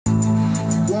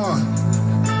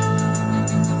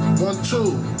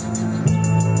2.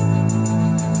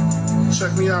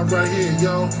 Check me out right here,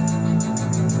 yo.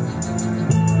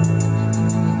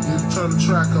 You turn the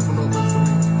track up a little bit for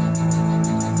me.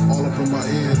 All up in my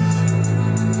ears.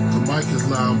 The mic is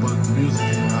loud, but the music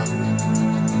is loud.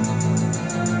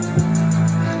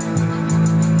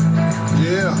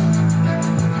 Yeah.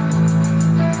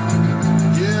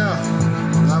 Yeah.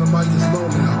 Now the mic is low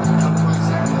now. Turn the mic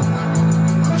up a little bit.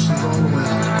 My shit's all the way.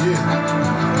 Yeah.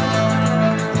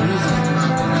 The music is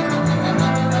loud.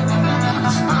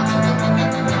 It's hot.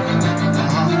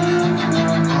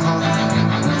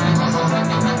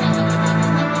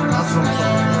 That's what I'm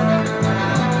talking about.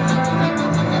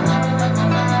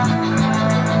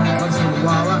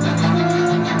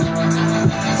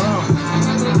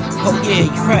 Oh yeah,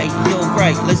 you're right, you're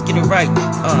right, let's get it right.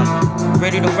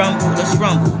 Ready to rumble, let's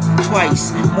rumble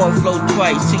twice. More flow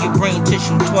twice, to your brain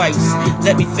tissue twice.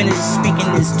 Let me finish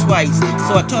speaking this twice.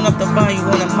 So I turn up the volume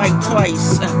on the mic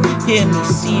twice. Hear me,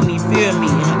 see me, fear me.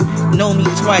 Know me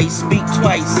twice, speak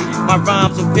twice. My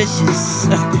rhymes are vicious.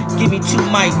 Give me 2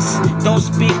 mics. Don't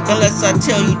speak unless I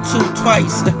tell you to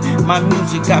twice. My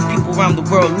music got people around the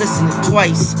world listening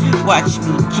twice. Watch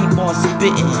me, keep on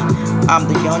spitting. I'm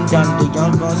the young gunner, the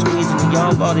young gun squeezing, the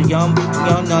young ball, the young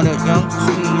nunner, young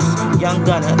squeeze, young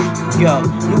gunner. Yo,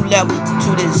 new level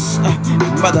to this.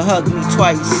 Brother hug me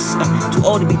twice. Too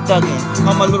old to be thugging.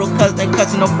 On my little cousin, they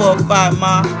cussing on 4 or 5.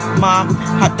 Mom,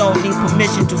 I don't need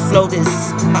permission to flow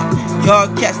this. Y'all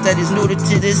cats that is new to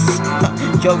this.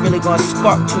 Y'all really gonna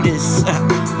spark to this.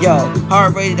 Yo,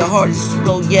 hard rated, the hardest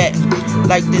flow yet.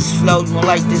 Like this flow, you don't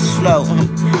like this flow.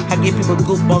 I give people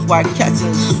goosebumps while cats in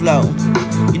this flow.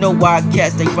 You know why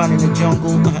cats, they run in the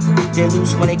jungle. They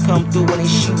loose when they come through, when they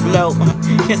shoot low.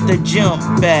 Hit the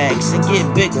jump bags and get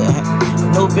bigger.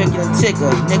 No bigger than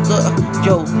Tigger, nigga.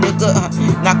 Yo, nigga,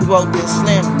 knock you out then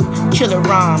slam you. Killer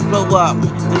rhyme, blow up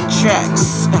the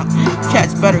tracks.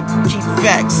 Cats better keep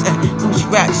facts. Loose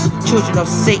racks, children of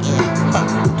Satan.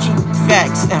 Keep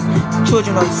facts.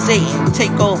 Children of Satan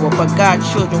take over, but God's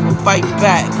children will fight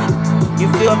back. You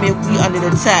feel me? If we under the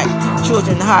attack,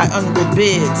 children hide under the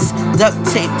beds, duct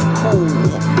tape cool.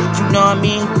 You know what I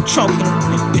mean? Put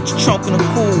your trunk in the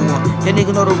cool. That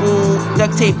nigga know the rule.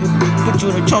 Duct tape you, put you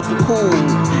in the trunk of cool.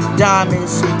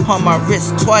 Diamonds on my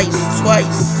wrist twice.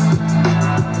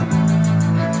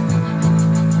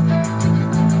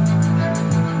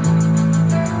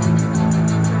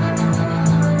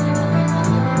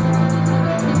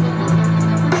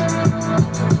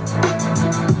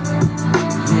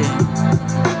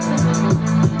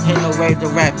 Ain't no way at the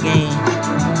rap game.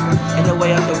 Ain't no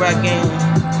way at the rap game.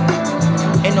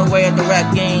 Ain't no way at the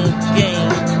rap game.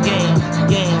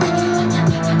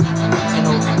 Ain't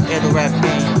no way at the rap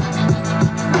game.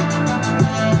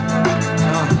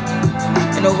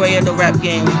 Ain't no way at the rap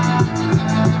game.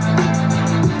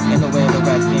 Ain't no way at the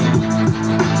rap game.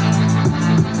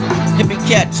 Hippie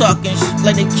cat talking,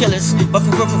 like they killers. But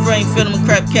for real, ain't feel them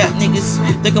crap cat niggas.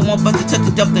 They gon' want us to touch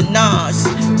the dump the Nas.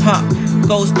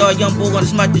 Gold Star, young bull on the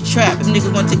smite the trap. If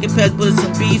niggas wanna take your past bullets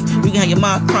and beef, you can have your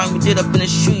mind crime we did up in the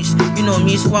streets. You know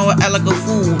me, so why would I act like a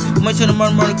fool? Much on the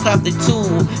murder, clap the tool.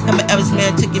 I'm an Evans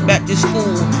man, took you back to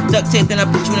school. Duct tape, then I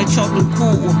put you in a trunk of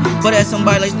cool. But as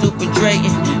somebody like Stupid Dre,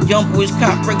 young boys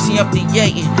cop breaks you up the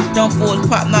yay. Dumb fools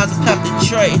pop knives and clap the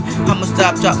tray. I'ma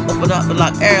stop, drop, open up and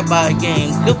lock everybody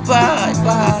game. Goodbye,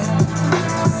 bye.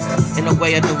 Ain't no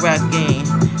way at the rap game.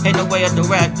 Ain't no way at the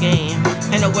rap game.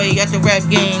 Ain't no way at the rap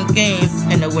game.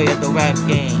 Ain't no way at the rap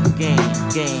game.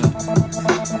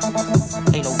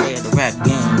 Ain't no way at the rap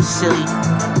game, silly.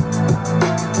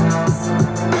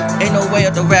 Ain't no way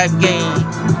at the rap game.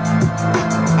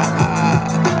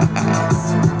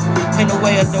 Ain't no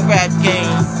way at the rap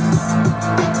game.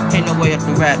 Ain't no way at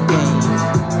the rap game.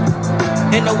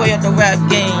 Ain't no way at the rap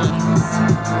game.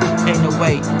 Ain't no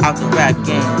way out the rap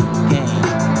game.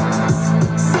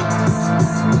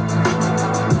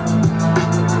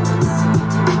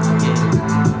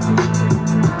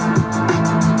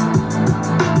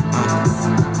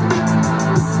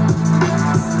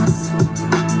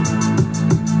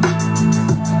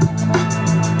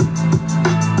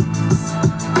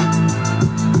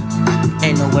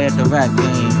 Ain't no way at the rap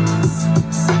game.